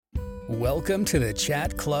Welcome to the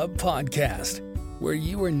Chat Club podcast, where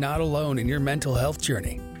you are not alone in your mental health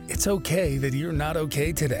journey. It's okay that you're not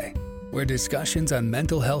okay today. Where discussions on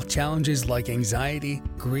mental health challenges like anxiety,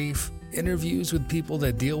 grief, interviews with people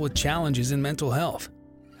that deal with challenges in mental health.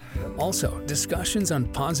 Also, discussions on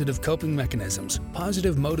positive coping mechanisms,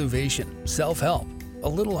 positive motivation, self-help, a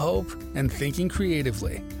little hope, and thinking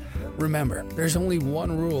creatively. Remember, there's only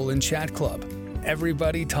one rule in Chat Club.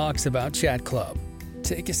 Everybody talks about Chat Club.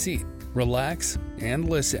 Take a seat, relax, and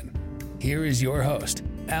listen. Here is your host,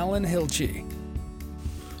 Alan Hilchey.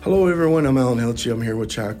 Hello everyone, I'm Alan Hilchey. I'm here with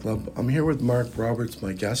Chat Club. I'm here with Mark Roberts,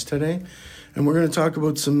 my guest today, and we're going to talk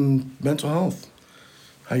about some mental health.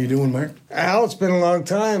 How you doing, Mark? Al, it's been a long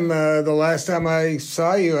time. The last time I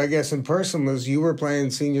saw you, I guess, in person was you were playing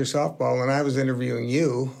senior softball and I was interviewing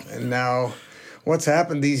you. And now, what's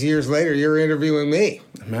happened these years later? You're interviewing me.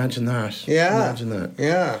 Imagine that. Yeah. Imagine that.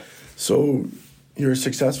 Yeah. So, you're a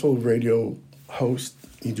successful radio host.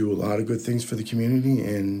 You do a lot of good things for the community,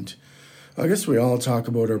 and I guess we all talk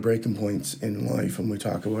about our breaking points in life and we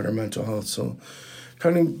talk about our mental health. So,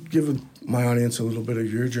 kind of give my audience a little bit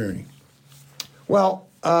of your journey. Well,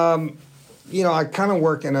 I kind of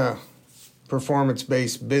work in a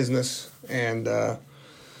performance-based business, and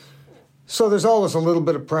so there's always a little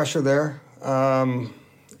bit of pressure there.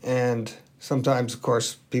 And sometimes, of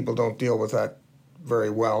course, people don't deal with that very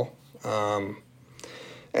well.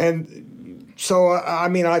 And so,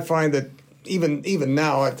 I find that even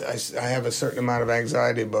now, I have a certain amount of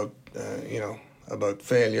anxiety about, about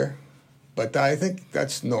failure. But I think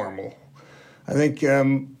that's normal. I think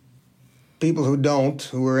people who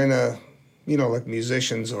are in a, like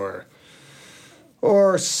musicians or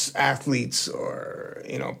athletes or,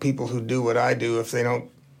 people who do what I do, if they don't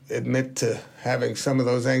admit to having some of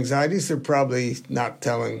those anxieties, they're probably not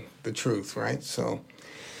telling the truth, right? So,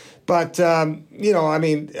 but, I've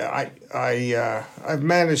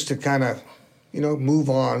managed to kind of, move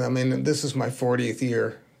on. I mean, this is my 40th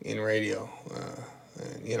year in radio.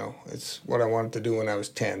 It's what I wanted to do when I was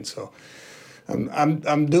 10, so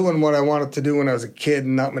I'm doing what I wanted to do when I was a kid,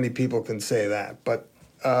 and not many people can say that. But,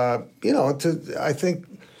 I think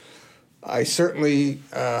I certainly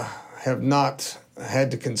have not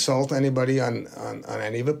had to consult anybody on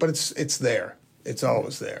any of it, but it's there. It's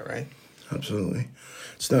always there, right? Absolutely.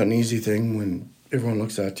 It's not an easy thing when everyone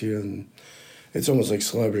looks at you, and it's almost like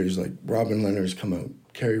celebrities, like Robin Leonard's come out,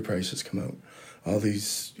 Carey Price has come out. All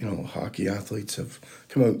these, hockey athletes have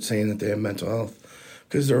come out saying that they have mental health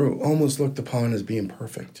because they're almost looked upon as being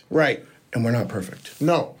perfect. Right. And we're not perfect.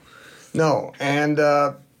 No. And,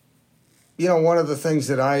 one of the things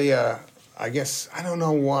that I guess, I don't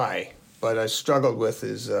know why, but I struggled with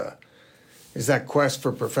is that quest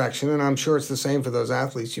for perfection. And I'm sure it's the same for those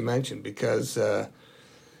athletes you mentioned because,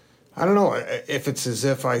 I don't know if it's as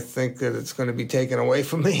if I think that it's going to be taken away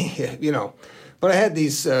from me, But I had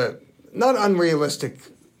these not unrealistic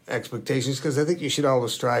expectations because I think you should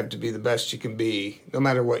always strive to be the best you can be no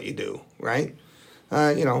matter what you do, right?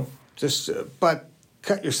 But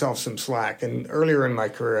cut yourself some slack. And earlier in my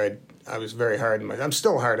career, I was very hard on myself. I'm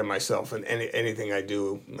still hard on myself in anything I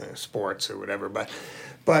do, sports or whatever. But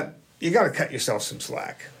you got to cut yourself some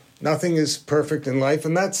slack. Nothing is perfect in life,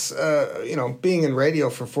 and that's, being in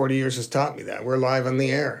radio for 40 years has taught me that. We're live on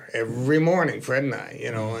the air every morning, Fred and I,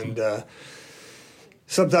 and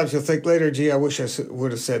sometimes you'll think later, gee, I wish I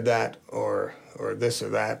would have said that or this or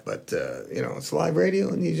that, but, it's live radio,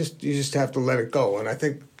 and you just have to let it go. And I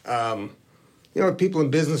think, people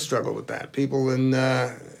in business struggle with that. People in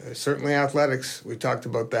certainly athletics, we talked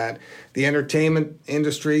about that. The entertainment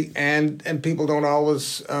industry, and people don't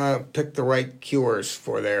always pick the right cures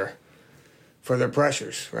for their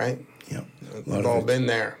pressures, right? Yeah, we've all been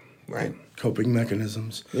there, right? Coping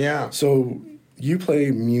mechanisms. Yeah. So you play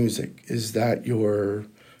music. Is that your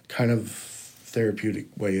kind of therapeutic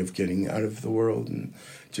way of getting out of the world and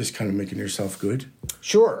just kind of making yourself good?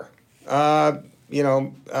 Sure. I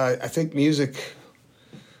think music.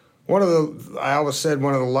 I always said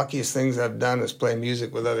one of the luckiest things I've done is play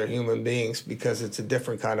music with other human beings because it's a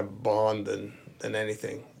different kind of bond than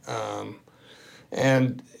anything,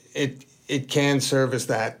 and it can serve as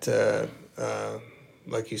that,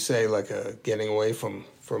 like you say, like a getting away from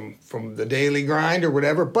the daily grind or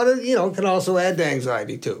whatever. But it can also add to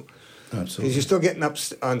anxiety too. Absolutely. Because you're still getting up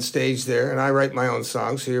on stage there, and I write my own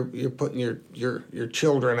songs, so you're putting your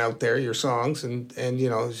children out there, your songs, and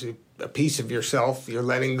a piece of yourself you're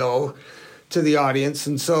letting go to the audience.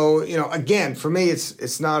 And so, again, for me,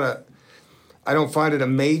 it's not I don't find it a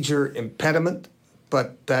major impediment,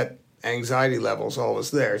 but that anxiety level's always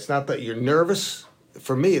there. It's not that you're nervous.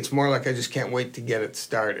 For me, it's more like I just can't wait to get it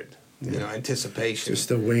started. anticipation. Just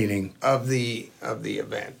the waiting of the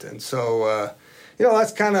event. And so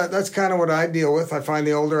that's kind of what I deal with. I find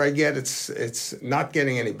the older I get, it's not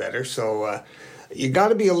getting any better. So you got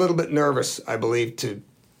to be a little bit nervous, I believe, to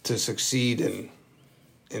succeed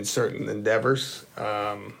in certain endeavors.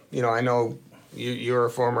 I know you're a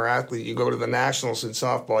former athlete. You go to the Nationals in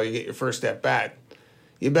softball, you get your first at bat.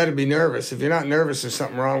 You better be nervous. If you're not nervous, there's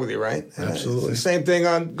something wrong with you, right? Absolutely. It's the same thing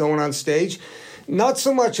on going on stage. Not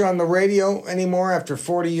so much on the radio anymore. After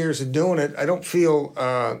 40 years of doing it, I don't feel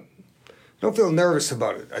nervous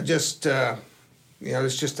about it. I just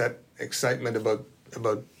it's just that excitement about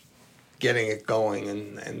getting it going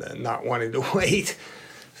and not wanting to wait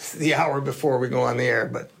the hour before we go on the air.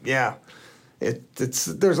 But yeah,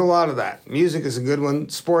 there's a lot of that. Music is a good one.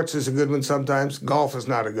 Sports is a good one sometimes. Golf is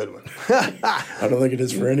not a good one. I don't think it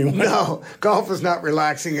is for anyone. No, golf is not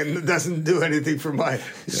relaxing and it doesn't do anything for my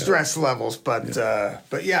stress levels. But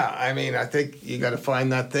yeah, I mean, I think you got to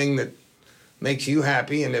find that thing that makes you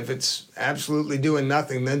happy. And if it's absolutely doing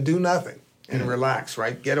nothing, then do nothing and relax,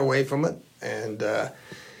 right? Get away from it and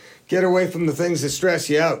get away from the things that stress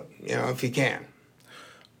you out, if you can.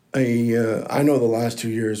 I know the last 2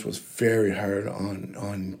 years was very hard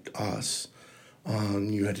on us.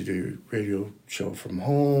 You had to do your radio show from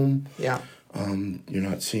home. Yeah. You're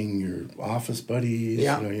not seeing your office buddies.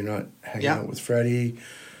 Yeah. You're not hanging out with Freddie.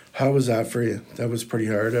 How was that for you? That was pretty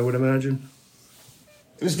hard, I would imagine.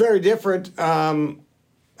 It was very different. There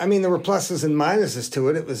were pluses and minuses to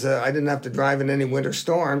it. It was I didn't have to drive in any winter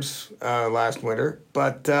storms last winter,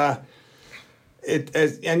 but.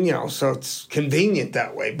 So it's convenient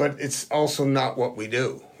that way, but it's also not what we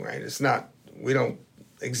do, right? It's not, we don't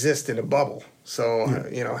exist in a bubble. So,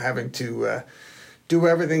 having to do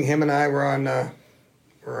everything, him and I were on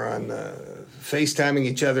FaceTiming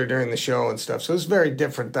each other during the show and stuff. So it's very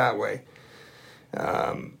different that way.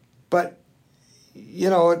 But,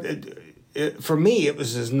 for me, it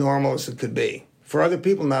was as normal as it could be. For other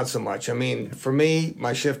people, not so much. I mean, for me,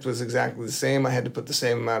 my shift was exactly the same. I had to put the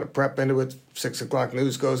same amount of prep into it. 6 o'clock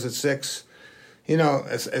news goes at 6.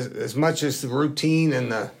 As much as the routine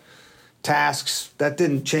and the tasks, that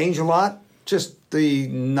didn't change a lot. Just the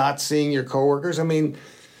not seeing your coworkers. I mean,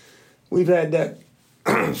 we've had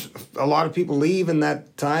a lot of people leave in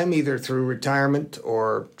that time, either through retirement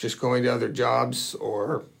or just going to other jobs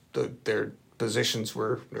or their positions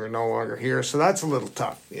were no longer here, so that's a little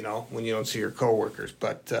tough, when you don't see your coworkers.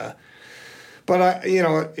 But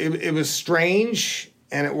it was strange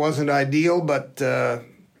and it wasn't ideal. But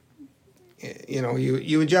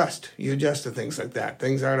you adjust to things like that.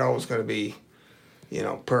 Things aren't always going to be,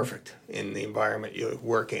 perfect in the environment you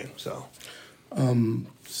work in. So,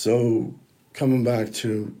 so coming back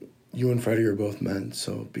to you and Freddie are both men,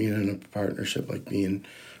 so being in a partnership, like being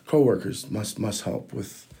coworkers, must help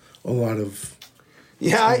with a lot of.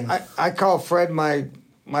 Yeah, I call Fred my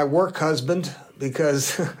work husband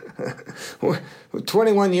because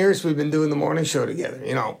 21 years we've been doing the morning show together,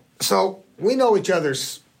 So we know each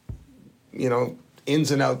other's,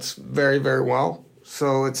 ins and outs very, very well.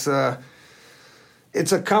 So it's a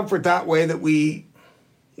comfort that way that we've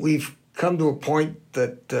come to a point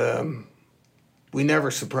that we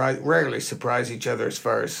rarely surprise each other as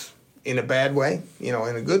far as in a bad way, in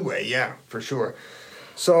a good way, yeah, for sure.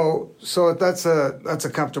 So that's a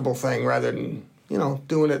comfortable thing rather than,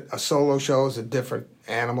 doing it a solo show is a different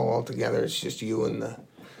animal altogether. It's just you and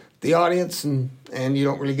the audience and you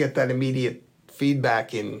don't really get that immediate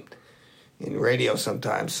feedback in radio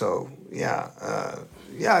sometimes. So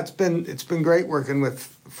it's been great working with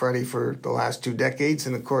Freddie for the last 2 decades,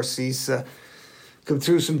 and of course he's come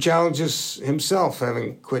through some challenges himself,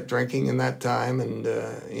 having quit drinking in that time and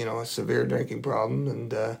a severe drinking problem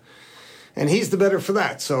and he's the better for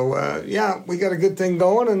that. So, we got a good thing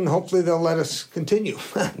going, and hopefully they'll let us continue.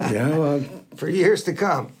 For years to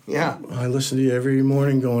come, yeah. I listen to you every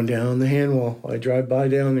morning going down the Hanwell. I drive by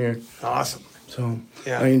down there. Awesome. So,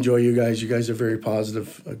 I enjoy you guys. You guys are very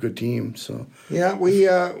positive, a good team. So, yeah,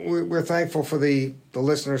 we're thankful for the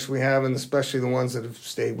listeners we have, and especially the ones that have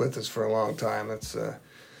stayed with us for a long time. It's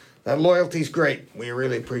that loyalty's great. We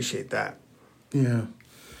really appreciate that. Yeah.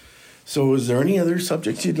 So is there any other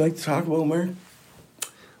subjects you'd like to talk about, Mark?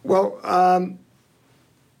 Well,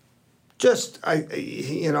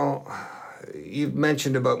 you've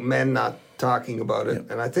mentioned about men not talking about it.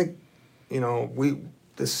 Yep. And I think,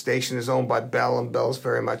 this station is owned by Bell, and Bell's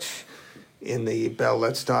very much in the Bell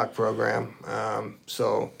Let's Talk program.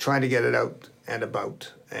 So trying to get it out and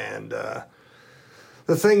about. And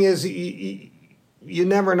the thing is, you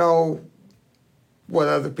never know what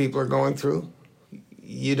other people are going through.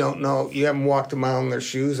 you don't know, you haven't walked a mile in their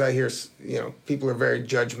shoes. I hear, people are very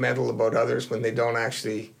judgmental about others when they don't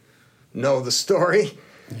actually know the story.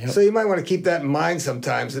 Yep. So you might want to keep that in mind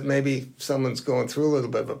sometimes, that maybe someone's going through a little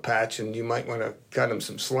bit of a patch and you might want to cut him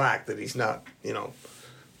some slack, that he's not,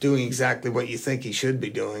 doing exactly what you think he should be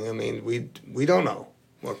doing. I mean, we don't know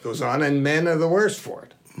what goes on, and men are the worst for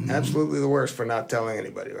it. Mm-hmm. Absolutely the worst for not telling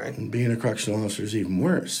anybody, right? And being a correctional officer is even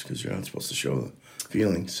worse because you're not supposed to show the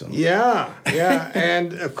feelings. So. Yeah.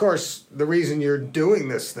 And of course, the reason you're doing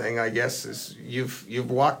this thing, I guess, is you've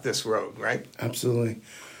walked this road, right? Absolutely.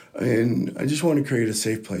 And I just want to create a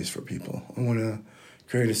safe place for people. I want to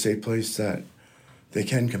create a safe place that they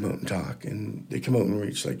can come out and talk, and they come out and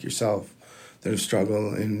reach, like yourself, that have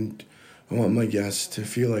struggled. And I want my guests to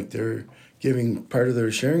feel like they're giving part of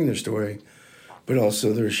their sharing their story, but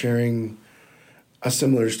also they're sharing a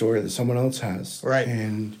similar story that someone else has. Right.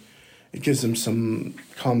 And it gives them some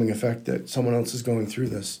calming effect that someone else is going through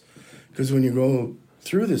this. Because when you go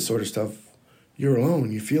through this sort of stuff, you're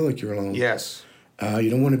alone. You feel like you're alone. Yes.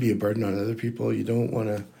 You don't want to be a burden on other people. You don't want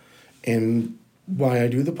to. And why I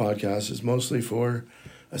do the podcast is mostly for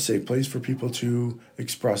a safe place for people to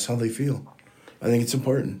express how they feel. I think it's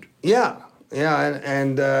important. Yeah,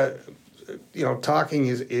 and talking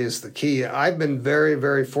is the key. I've been very,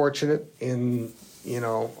 very fortunate in,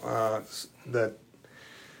 that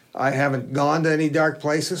I haven't gone to any dark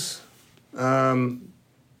places. Doesn't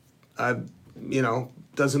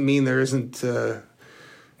mean there isn't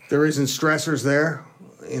stressors there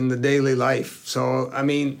in the daily life. So, I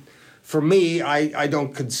mean, for me, I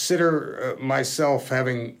don't consider myself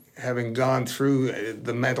having gone through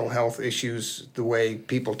the mental health issues the way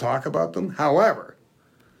people talk about them. However,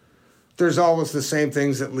 there's always the same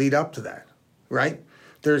things that lead up to that, right?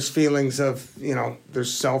 There's feelings of,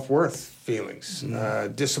 there's self-worth feelings,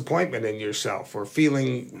 disappointment in yourself, or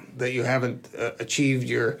feeling that you haven't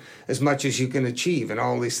achieved as much as you can achieve, and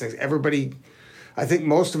all these things. Everybody, I think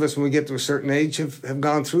most of us, when we get to a certain age, have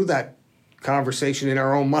gone through that conversation in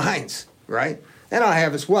our own minds, right? And I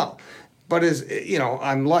have as well. But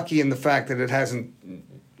I'm lucky in the fact that it hasn't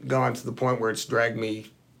gone to the point where it's dragged me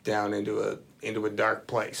down into a dark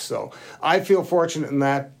place. So I feel fortunate in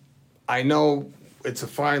that. I know it's a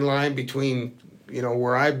fine line between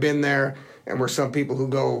where I've been there and where some people who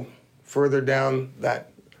go further down that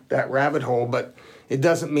rabbit hole. But it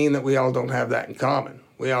doesn't mean that we all don't have that in common.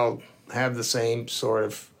 We all have the same sort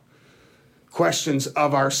of questions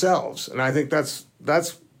of ourselves, and I think that's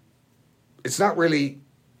it's not really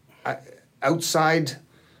outside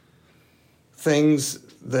things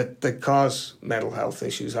that cause mental health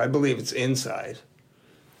issues. I believe it's inside,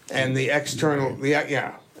 and the external,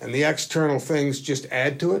 and the external things just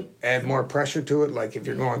add to it, add more pressure to it. Like if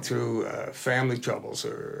you're going through family troubles,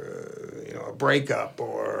 or a breakup,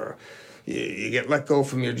 or you get let go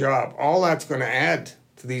from your job, all that's going to add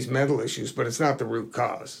to these mental issues, but it's not the root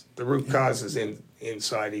cause. The root cause is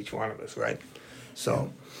inside each one of us, right?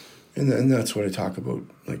 So. And that's what I talk about.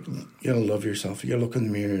 Like, you gotta love yourself. You gotta look in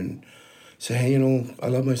the mirror and say, hey, I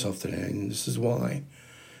love myself today, and this is why.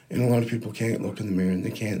 And a lot of people can't look in the mirror and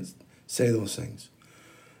they can't say those things.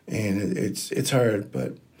 And it's hard,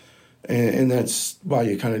 but and that's why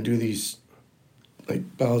you kind of do these,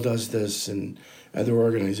 like Bell does this and other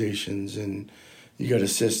organizations, and you got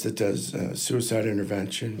Assist that does suicide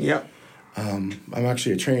intervention. Yeah. I'm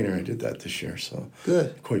actually a trainer. I did that this year, so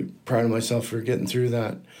good. Quite proud of myself for getting through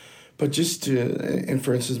that. But just and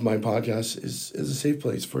for instance, my podcast is a safe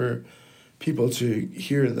place for people to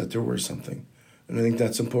hear that there was something, and I think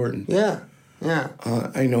that's important. Yeah.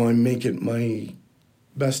 I know I make it my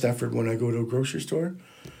best effort when I go to a grocery store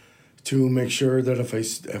to make sure that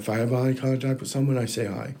if I have eye contact with someone, I say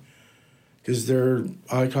hi, because their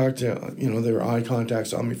eye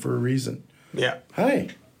contact's on me for a reason. Yeah. Hi.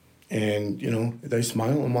 And, they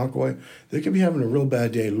smile and walk away. They could be having a real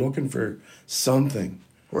bad day looking for something.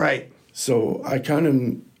 Right. So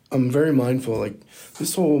I'm very mindful, like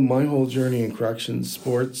my whole journey in corrections,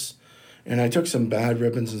 sports, and I took some bad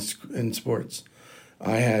ribbons in sports.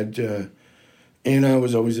 I had, and I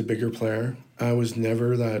was always a bigger player. I was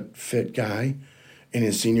never that fit guy. And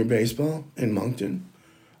in senior baseball in Moncton,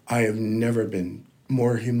 I have never been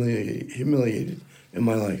more humiliated in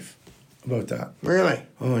my life about that. Really?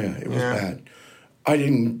 Oh, yeah, it was bad.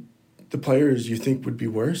 The players you think would be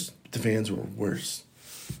worse, the fans were worse.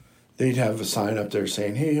 They'd have a sign up there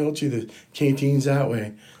saying, hey, Hilchie, the canteen's that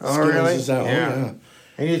way. Oh, really? Is that yeah.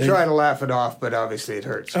 And you try to laugh it off, but obviously it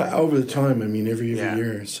hurts. Right? Over the time, every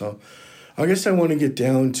year. So I guess I want to get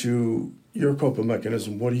down to your coping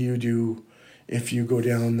mechanism. What do you do if you go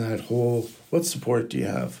down that hole? What support do you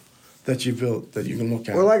have that you built that you can look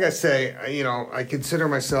at? Well, like I say, I consider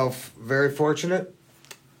myself very fortunate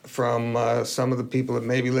from some of the people that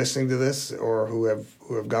may be listening to this or who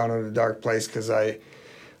have gone in a dark place, because I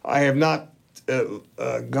have not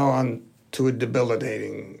gone to a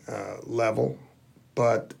debilitating level,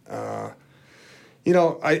 but I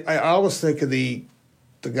always think of the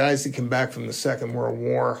guys that came back from the Second World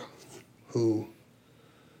War who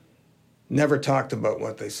never talked about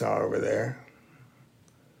what they saw over there,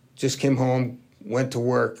 just came home, went to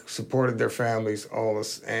work, supported their families, all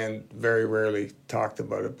this, and very rarely talked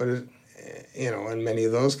about it. But and many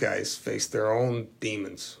of those guys faced their own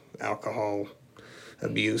demons, alcohol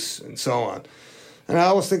abuse, and so on. And I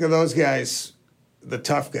always think of those guys, the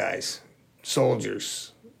tough guys,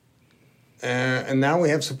 soldiers. And now we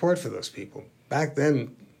have support for those people. Back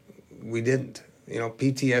then, we didn't.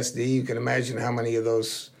 PTSD, you can imagine how many of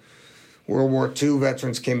those World War II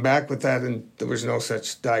veterans came back with that, and there was no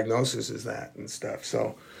such diagnosis as that and stuff.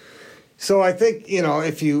 So I think,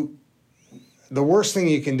 the worst thing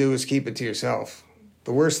you can do is keep it to yourself.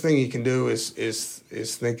 The worst thing you can do is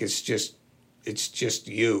think it's just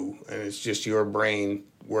you and it's just your brain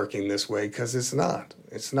working this way, because it's not.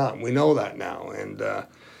 It's not. We know that now. And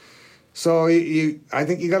so I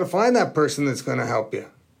think you got to find that person that's going to help you.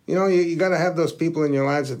 You got to have those people in your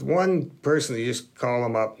lives. That one person, you just call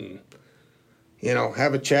them up and,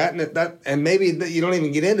 have a chat, and maybe you don't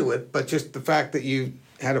even get into it, but just the fact that you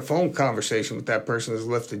had a phone conversation with that person has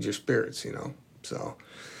lifted your spirits, So,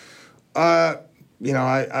 I've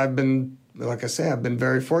been, like I say, I've been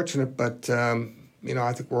very fortunate, but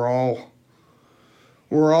I think we're all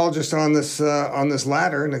just on this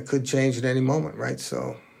ladder, and it could change at any moment, right?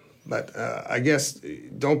 So, but I guess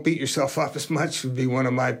don't beat yourself up as much would be one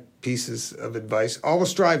of my pieces of advice. Always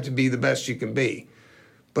strive to be the best you can be,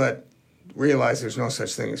 but realize there's no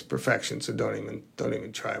such thing as perfection. So don't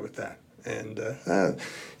even try with that. And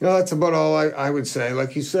that's about all I would say.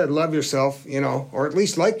 Like you said, love yourself, or at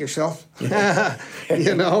least like yourself. We have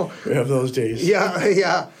those days.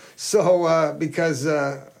 Yeah. So because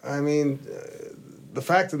the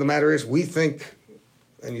fact of the matter is, we think,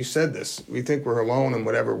 and you said this, we think we're alone in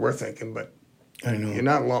whatever we're thinking, but I know you're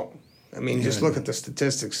not alone. Just look at the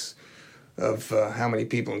statistics of how many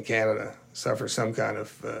people in Canada suffer some kind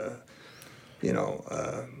of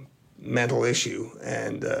mental issue,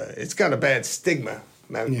 and it's got a bad stigma,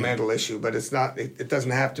 mental issue, but it's not. It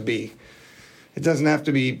doesn't have to be. It doesn't have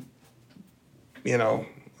to be,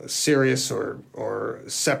 serious or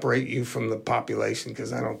separate you from the population,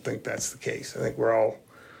 because I don't think that's the case. I think we're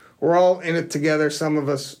all in it together. Some of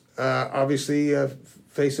us obviously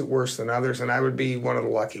face it worse than others, and I would be one of the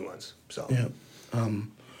lucky ones. So yeah,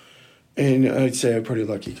 and I'd say I'm pretty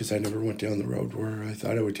lucky because I never went down the road where I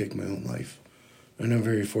thought I would take my own life. And I'm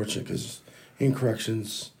very fortunate because in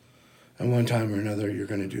corrections, at one time or another, you're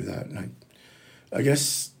going to do that. And I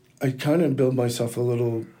guess I kind of build myself a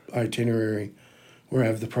little itinerary where I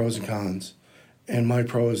have the pros and cons. And my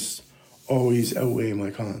pros always outweigh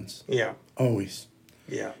my cons. Yeah. Always.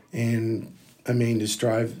 Yeah. And I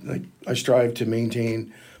strive to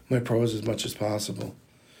maintain my pros as much as possible.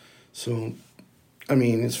 So,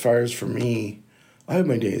 as far as for me, I have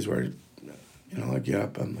my days where, I get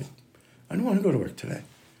up, I'm like, I don't want to go to work today.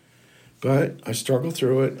 But I struggle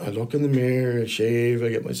through it. I look in the mirror, I shave, I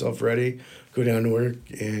get myself ready, go down to work,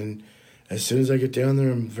 and as soon as I get down there,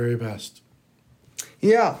 I'm the very best.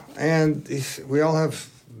 Yeah, and we all have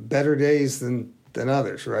better days than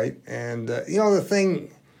others, right? And, the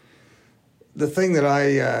thing that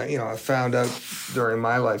I found out during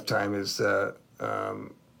my lifetime is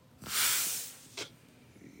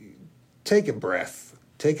take a breath,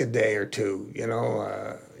 take a day or two,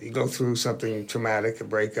 you go through something traumatic, a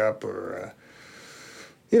breakup, or,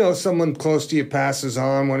 someone close to you passes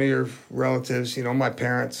on, one of your relatives. My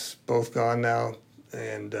parents, both gone now,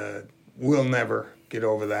 and we'll never get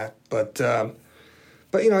over that. But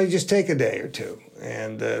you just take a day or two,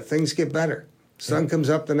 and things get better. Sun comes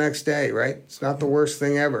up the next day, right? It's not the worst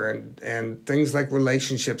thing ever. And things like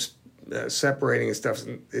relationships separating and stuff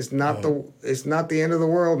is not the end of the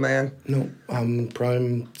world, man. No, I'm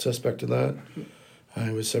prime suspect of that.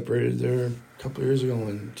 I was separated there a couple of years ago,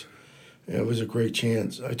 and it was a great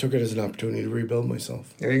chance. I took it as an opportunity to rebuild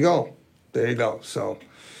myself. There you go. So,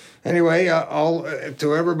 anyway,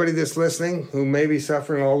 to everybody that's listening who may be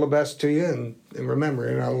suffering, all the best to you, and remember,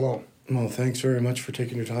 you're not alone. Well, thanks very much for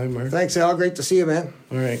taking your time, Mark. Thanks, Al. Great to see you, man.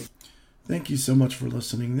 All right. Thank you so much for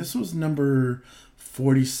listening. This was number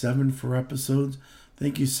 47 for episodes.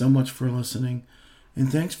 Thank you so much for listening, and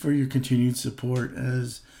thanks for your continued support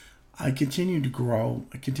as I continue to grow.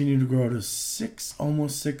 I continue to grow to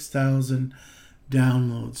almost 6,000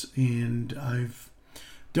 downloads, and I've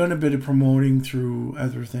done a bit of promoting through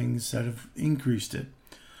other things that have increased it.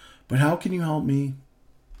 But how can you help me?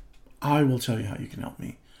 I will tell you how you can help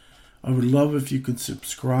me. I would love if you could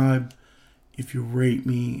subscribe, if you rate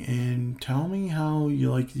me, and tell me how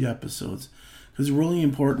you like the episodes. Because it's really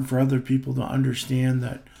important for other people to understand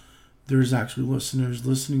that there's actually listeners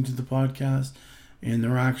listening to the podcast, and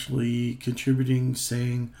they're actually contributing,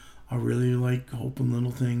 saying, I really like Hope in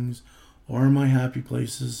Little Things, or My Happy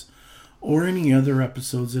Places, or any other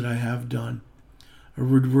episodes that I have done. I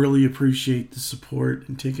would really appreciate the support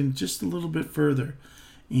and taking it just a little bit further.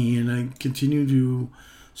 And I continue to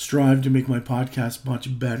strive to make my podcast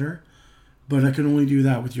much better, but I can only do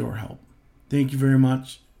that with your help. Thank you very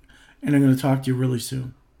much, and I'm going to talk to you really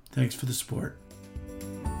soon. Thanks for the support.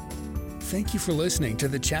 Thank you for listening to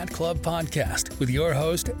the Chat Club Podcast with your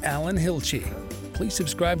host, Alan Hilchey. Please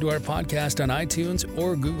subscribe to our podcast on iTunes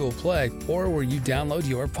or Google Play, or where you download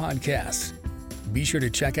your podcasts. Be sure to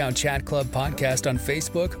check out Chat Club Podcast on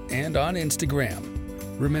Facebook and on Instagram.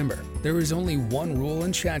 Remember, there is only one rule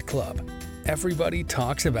in Chat Club. Everybody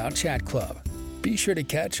talks about Chat Club. Be sure to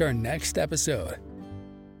catch our next episode.